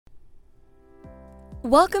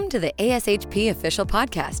Welcome to the ASHP Official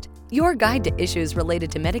Podcast, your guide to issues related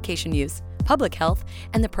to medication use, public health,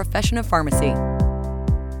 and the profession of pharmacy.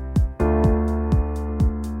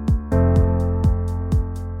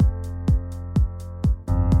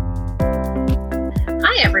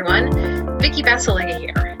 Hi everyone, Vicki Basiliga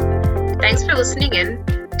here. Thanks for listening in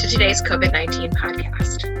to today's COVID-19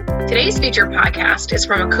 podcast. Today's featured podcast is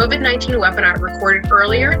from a COVID-19 webinar recorded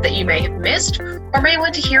earlier that you may have missed or may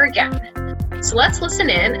want to hear again. So let's listen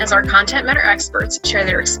in as our content matter experts share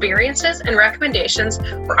their experiences and recommendations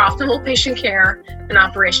for optimal patient care and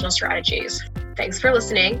operational strategies. Thanks for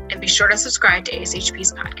listening, and be sure to subscribe to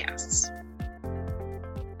ASHP's podcasts.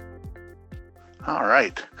 All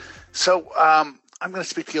right. So I'm going to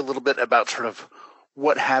speak to you a little bit about sort of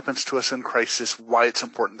what happens to us in crisis, why it's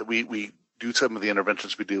important that we do some of the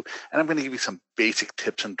interventions we do, and I'm going to give you some basic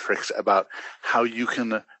tips and tricks about how you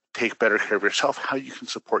can take better care of yourself, how you can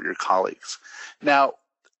support your colleagues. Now,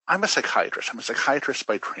 I'm a psychiatrist. I'm a psychiatrist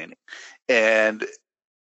by training, and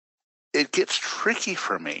it gets tricky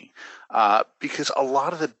for me because a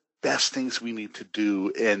lot of the best things we need to do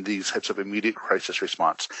in these types of immediate crisis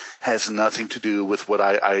response has nothing to do with what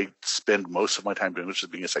I spend most of my time doing, which is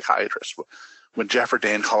being a psychiatrist. When Jeff or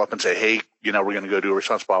Dan call up and say, hey, we're going to go do a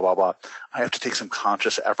response, blah, blah, blah, I have to take some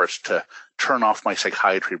conscious efforts to turn off my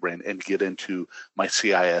psychiatry brain and get into my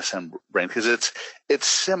CISM brain, because it's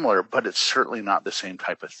similar, but it's certainly not the same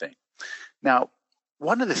type of thing. Now,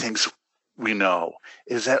 one of the things we know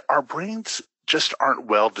is that our brains just aren't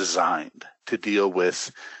well designed to deal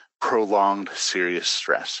with prolonged serious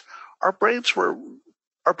stress. Our brains were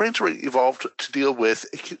evolved to deal with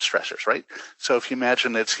acute stressors, right? So if you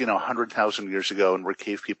imagine it's 100,000 years ago and we're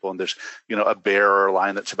cave people and there's a bear or a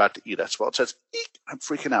lion that's about to eat us, well, it says, eek, I'm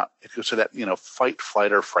freaking out. It goes to that fight,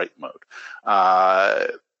 flight, or fright mode.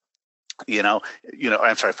 Fight,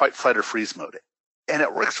 flight, or freeze mode. And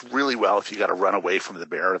it works really well if you got to run away from the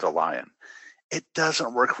bear or the lion. It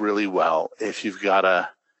doesn't work really well if you've got to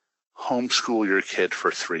homeschool your kid for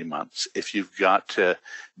 3 months, if you've got to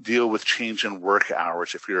deal with change in work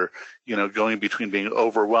hours, if you're, going between being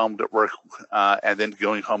overwhelmed at work and then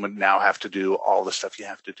going home and now have to do all the stuff you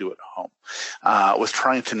have to do at home, with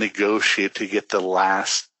trying to negotiate to get the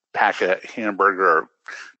last packet of hamburger or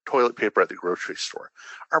toilet paper at the grocery store.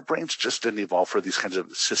 Our brains just didn't evolve for these kinds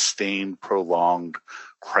of sustained, prolonged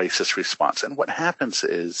crisis response. And what happens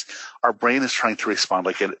is our brain is trying to respond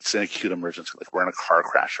like it's an acute emergency, like we're in a car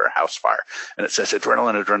crash or a house fire. And it says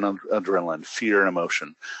adrenaline, fear and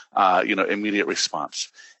emotion, immediate response.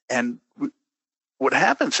 And what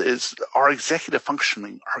happens is our executive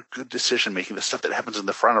functioning, our good decision making, the stuff that happens in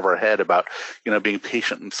the front of our head about, being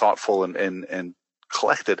patient and thoughtful and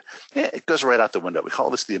collected, it goes right out the window. We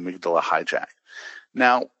call this the amygdala hijack.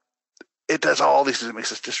 Now, it does all these things. It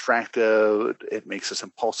makes us distracted. It makes us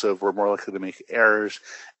impulsive. We're more likely to make errors.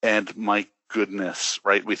 And my goodness,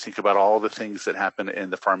 right? We think about all the things that happen in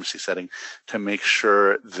the pharmacy setting to make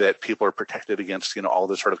sure that people are protected against, all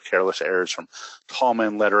the sort of careless errors from tall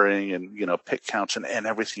man lettering and, pick counts and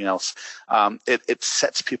everything else. It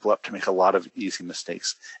sets people up to make a lot of easy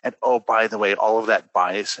mistakes. And oh, by the way, all of that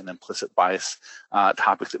bias and implicit bias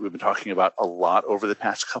topics that we've been talking about a lot over the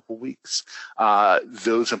past couple weeks,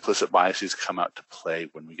 those implicit biases come out to play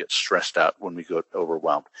when we get stressed out, when we get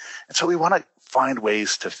overwhelmed. And so we want to find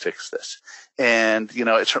ways to fix this. And,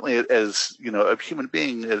 it's certainly as, a human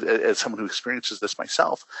being, as someone who experiences this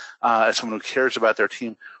myself, as someone who cares about their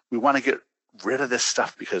team, we want to get rid of this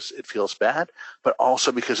stuff because it feels bad, but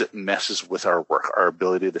also because it messes with our work, our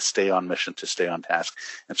ability to stay on mission, to stay on task.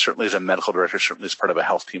 And certainly as a medical director, certainly as part of a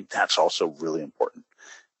health team, that's also really important.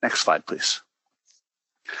 Next slide, please.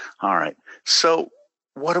 All right. So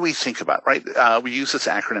what do we think about, right? We use this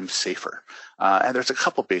acronym SAFER, and there's a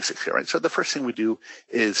couple basics here, right? So the first thing we do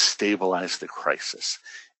is stabilize the crisis.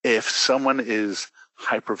 If someone is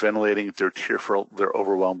hyperventilating, they're tearful, they're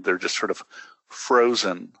overwhelmed, they're just sort of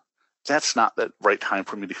frozen, that's not the right time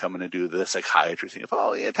for me to come in and do the psychiatry thing.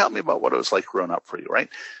 Tell me about what it was like growing up for you, right?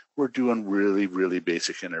 We're doing really, really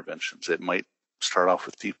basic interventions. It might start off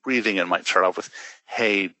with deep breathing. It might start off with,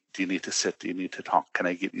 hey, do you need to sit? Do you need to talk? Can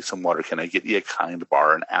I get you some water? Can I get you a kind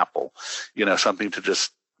bar, an apple? Something to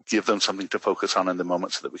just give them something to focus on in the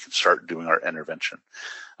moment so that we can start doing our intervention.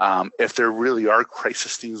 If there really are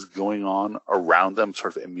crisis things going on around them,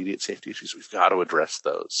 sort of immediate safety issues, we've got to address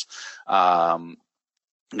those.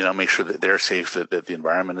 Make sure that they're safe, that the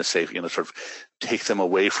environment is safe, sort of take them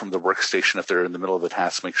away from the workstation if they're in the middle of the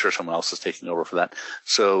task, make sure someone else is taking over for that.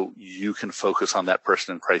 So you can focus on that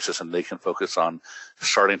person in crisis and they can focus on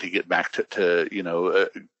starting to get back to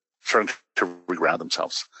starting to reground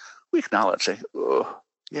themselves. We acknowledge, say, oh,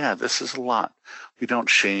 Yeah, this is a lot. We don't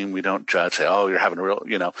shame, we don't judge, say, oh, you're having a real,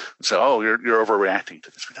 say, oh, you're overreacting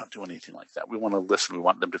to this. We don't do anything like that. We want to listen. We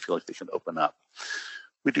want them to feel like they can open up.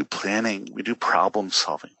 We do planning. We do problem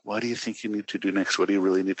solving. What do you think you need to do next? What do you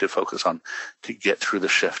really need to focus on to get through the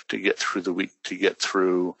shift, to get through the week, to get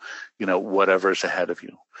through, whatever's ahead of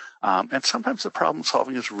you? And sometimes the problem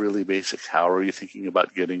solving is really basic. How are you thinking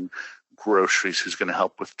about getting groceries? Who's going to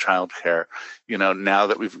help with childcare? Now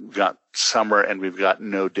that we've got summer and we've got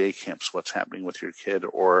no day camps, what's happening with your kid?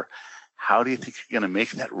 Or how do you think you're going to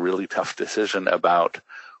make that really tough decision about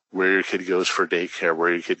where your kid goes for daycare,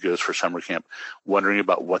 where your kid goes for summer camp, wondering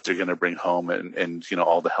about what they're going to bring home and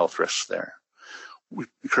all the health risks there. We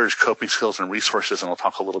encourage coping skills and resources, and I'll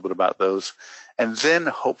talk a little bit about those. And then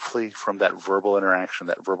hopefully from that verbal interaction,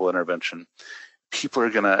 that verbal intervention, people are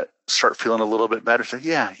going to start feeling a little bit better. Say,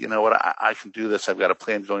 yeah, you know what, I can do this. I've got a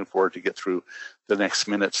plan going forward to get through the next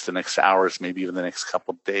minutes, the next hours, maybe even the next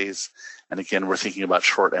couple of days. And again, we're thinking about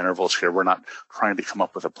short intervals here. We're not trying to come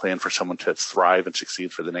up with a plan for someone to thrive and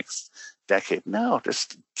succeed for the next decade. No,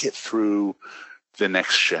 just get through the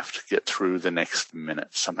next shift, get through the next minute,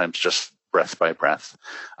 sometimes just breath by breath.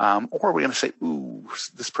 Or we're going to say, ooh,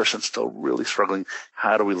 this person's still really struggling.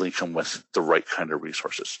 How do we link them with the right kind of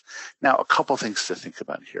resources? Now, a couple things to think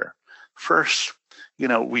about here. First,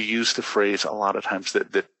 we use the phrase a lot of times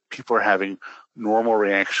that people are having normal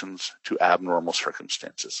reactions to abnormal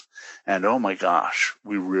circumstances. And oh my gosh,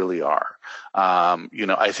 we really are.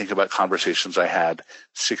 I think about conversations I had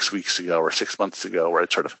 6 weeks ago or 6 months ago where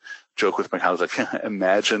I'd sort of joke with my colleagues, like,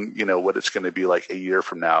 imagine, what it's going to be like a year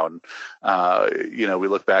from now. And, we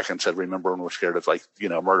look back and said, remember when we're scared of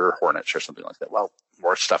murder hornets or something like that? Well,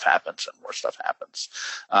 more stuff happens and more stuff happens.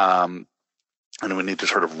 And we need to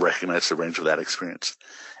sort of recognize the range of that experience.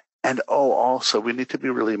 And also we need to be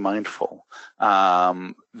really mindful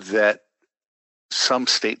that some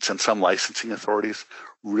states and some licensing authorities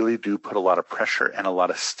really do put a lot of pressure and a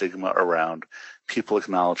lot of stigma around people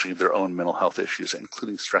acknowledging their own mental health issues,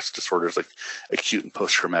 including stress disorders like acute and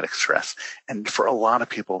post-traumatic stress. And for a lot of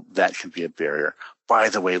people, that can be a barrier. By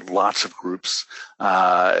the way, lots of groups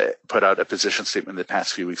put out a position statement in the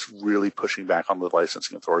past few weeks really pushing back on the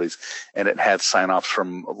licensing authorities, and it had sign-offs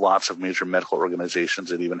from lots of major medical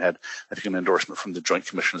organizations. It even had, I think, an endorsement from the Joint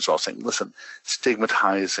Commission as well, saying, listen,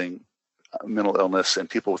 stigmatizing mental illness and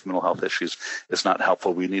people with mental health issues is not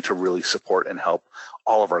helpful. We need to really support and help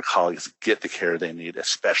all of our colleagues get the care they need,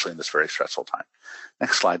 especially in this very stressful time.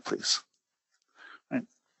 Next slide, please. Right.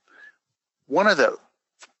 One of the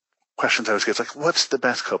questions I always get is like, what's the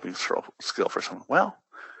best coping skill for someone? Well,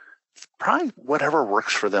 it's probably whatever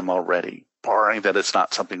works for them already, barring that it's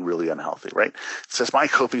not something really unhealthy, right? It says my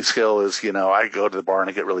coping skill is, I go to the bar and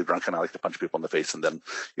I get really drunk and I like to punch people in the face, and then,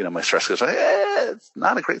 my stress goes, it's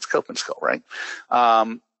not a great coping skill, right?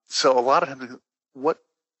 So a lot of times,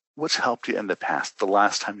 what's helped you in the past? The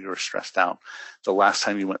last time you were stressed out, the last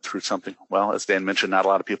time you went through something. Well, as Dan mentioned, not a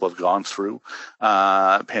lot of people have gone through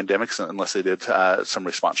pandemics unless they did some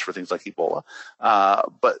response for things like Ebola.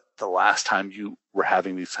 But the last time you were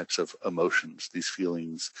having these types of emotions, these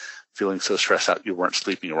feeling so stressed out, you weren't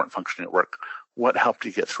sleeping, you weren't functioning at work. What helped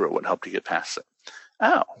you get through it? What helped you get past it?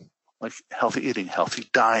 Oh, like healthy eating, healthy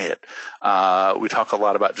diet. We talk a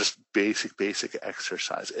lot about just basic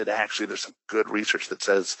exercise. There's some good research that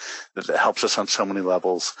says that it helps us on so many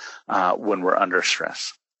levels when we're under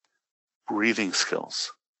stress. Breathing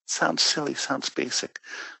skills. Sounds silly, sounds basic,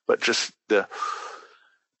 but just the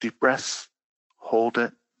deep breath, hold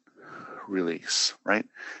it, release, right?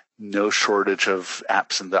 No shortage of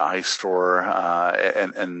apps in the iStore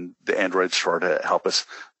and the Android store to help us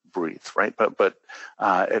breathe, right? But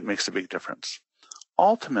it makes a big difference.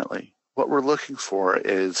 Ultimately, what we're looking for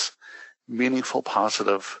is meaningful,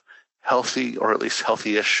 positive, healthy, or at least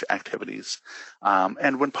healthy-ish activities.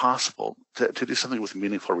 And when possible, to do something with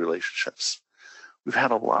meaningful relationships. We've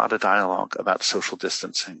had a lot of dialogue about social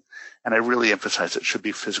distancing, and I really emphasize it should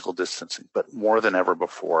be physical distancing, but more than ever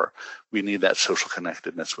before, we need that social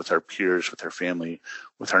connectedness with our peers, with our family,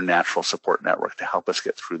 with our natural support network to help us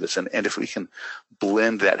get through this. And if we can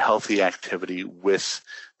blend that healthy activity with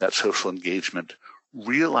that social engagement,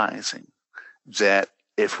 realizing that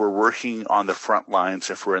if we're working on the front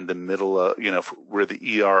lines, if we're in the middle of, if we're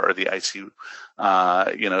the ER or the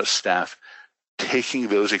ICU, staff, taking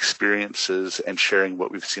those experiences and sharing what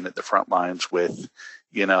we've seen at the front lines with,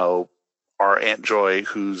 our Aunt Joy,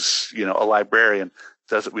 who's, a librarian,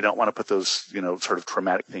 we don't want to put those, sort of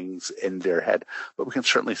traumatic things in their head, but we can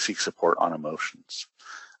certainly seek support on emotions.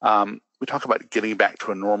 We talk about getting back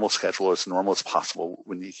to a normal schedule, as normal as possible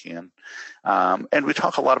when you can. And we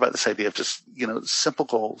talk a lot about this idea of just, simple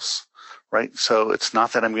goals, right? So it's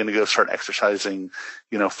not that I'm going to go start exercising,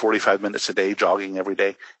 45 minutes a day, jogging every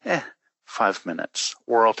day. 5 minutes,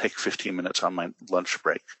 or I'll take 15 minutes on my lunch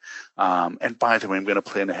break. And by the way, I'm going to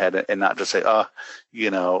plan ahead and not just say, I'll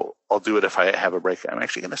do it if I have a break. I'm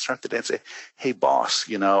actually going to start the day and say, hey, boss,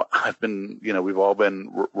 I've been, we've all been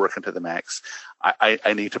working to the max.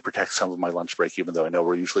 I need to protect some of my lunch break, even though I know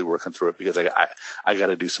we're usually working through it, because I got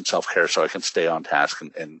to do some self-care so I can stay on task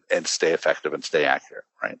and stay effective and stay accurate,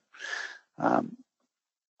 right?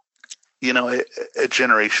 A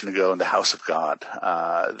generation ago in the House of God,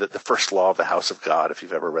 the first law of the House of God, if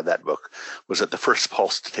you've ever read that book, was that the first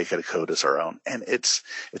pulse to take out a code is our own. And it's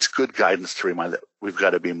good guidance to remind that we've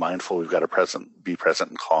got to be mindful, we've got to be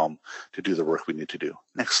present and calm to do the work we need to do.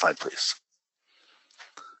 Next slide, please.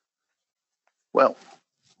 Well,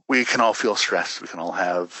 we can all feel stressed. We can all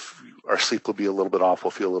our sleep will be a little bit off.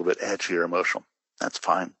 We'll feel a little bit edgy or emotional. That's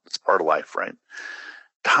fine. It's part of life, right?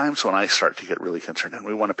 Times when I start to get really concerned and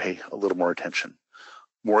we want to pay a little more attention,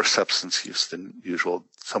 more substance use than usual.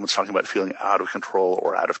 Someone's talking about feeling out of control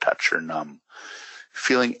or out of touch or numb,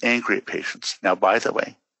 feeling angry at patients. Now, by the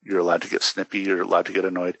way, you're allowed to get snippy. You're allowed to get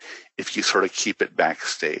annoyed if you sort of keep it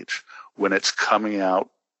backstage. When it's coming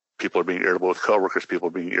out, people are being irritable with coworkers, people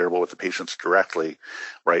are being irritable with the patients directly,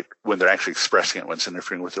 right? When they're actually expressing it, when it's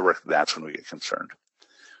interfering with their work, that's when we get concerned.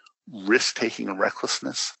 Risk-taking and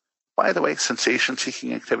recklessness. By the way,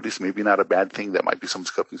 sensation-seeking activities may be not a bad thing. That might be someone's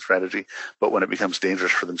coping strategy. But when it becomes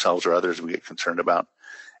dangerous for themselves or others, we get concerned about.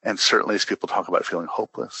 And certainly as people talk about feeling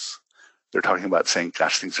hopeless, they're talking about saying,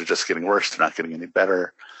 gosh, things are just getting worse. They're not getting any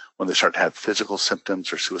better. When they start to have physical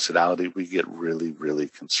symptoms or suicidality, we get really, really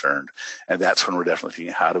concerned. And that's when we're definitely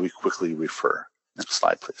thinking, how do we quickly refer? Next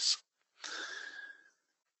slide, please.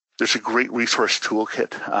 There's a great resource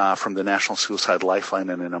toolkit from the National Suicide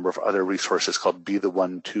Lifeline and a number of other resources called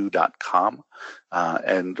BeTheOne2.com.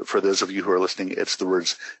 And for those of you who are listening, it's the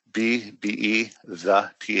words B-E,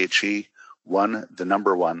 the T-H-E, 1, the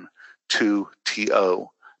number 1, 2,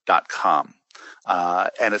 T-O.com.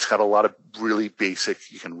 And it's got a lot of really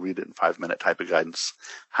basic, you can read it in 5-minute type of guidance,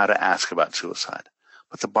 how to ask about suicide.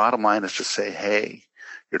 But the bottom line is just say, hey,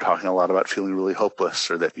 you're talking a lot about feeling really hopeless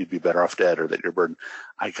or that you'd be better off dead or that you're burdened.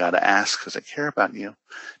 I got to ask because I care about you.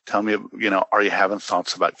 Tell me, are you having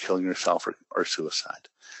thoughts about killing yourself or suicide?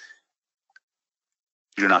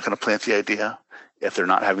 You're not going to plant the idea. If they're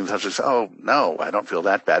not having thoughts, say, oh, no, I don't feel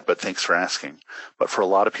that bad, but thanks for asking. But for a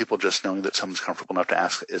lot of people, just knowing that someone's comfortable enough to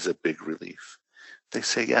ask is a big relief. They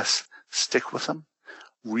say yes, stick with them.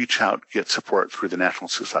 Reach out, get support through the National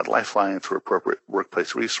Suicide Lifeline, through appropriate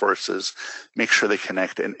workplace resources, make sure they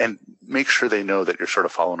connect and make sure they know that you're sort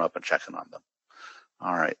of following up and checking on them.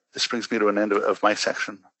 All right, this brings me to an end of my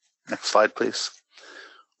section. Next slide, please.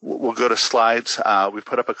 We'll go to slides. We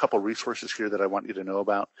put up a couple resources here that I want you to know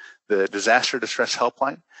about. The Disaster Distress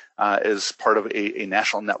Helpline is part of a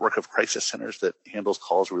national network of crisis centers that handles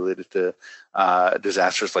calls related to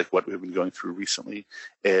disasters like what we've been going through recently.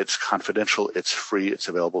 It's confidential, it's free, it's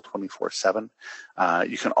available 24/7.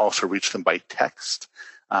 You can also reach them by text.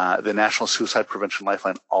 The National Suicide Prevention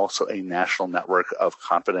Lifeline, also a national network of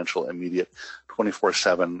confidential, immediate,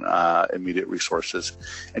 24/7 immediate resources.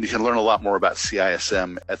 And you can learn a lot more about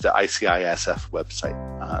CISM at the ICISF website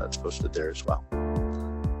that's posted there as well.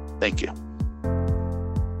 Thank you.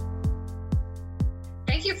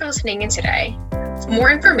 Thank you for listening in today. For more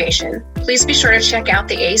information, please be sure to check out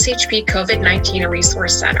the ASHP COVID-19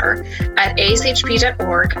 Resource Center at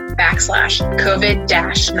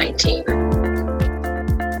ashp.org/COVID-19.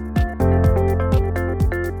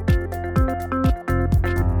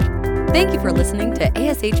 Thank you for listening to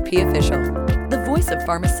ASHP Official, the voice of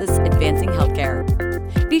pharmacists advancing healthcare.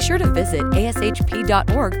 Be sure to visit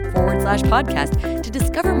ashp.org/podcast to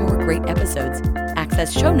discover more great episodes,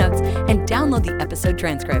 access show notes, and download the episode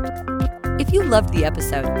transcript. If you loved the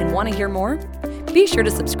episode and want to hear more, be sure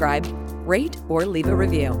to subscribe, rate, or leave a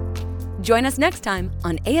review. Join us next time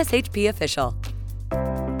on ASHP Official.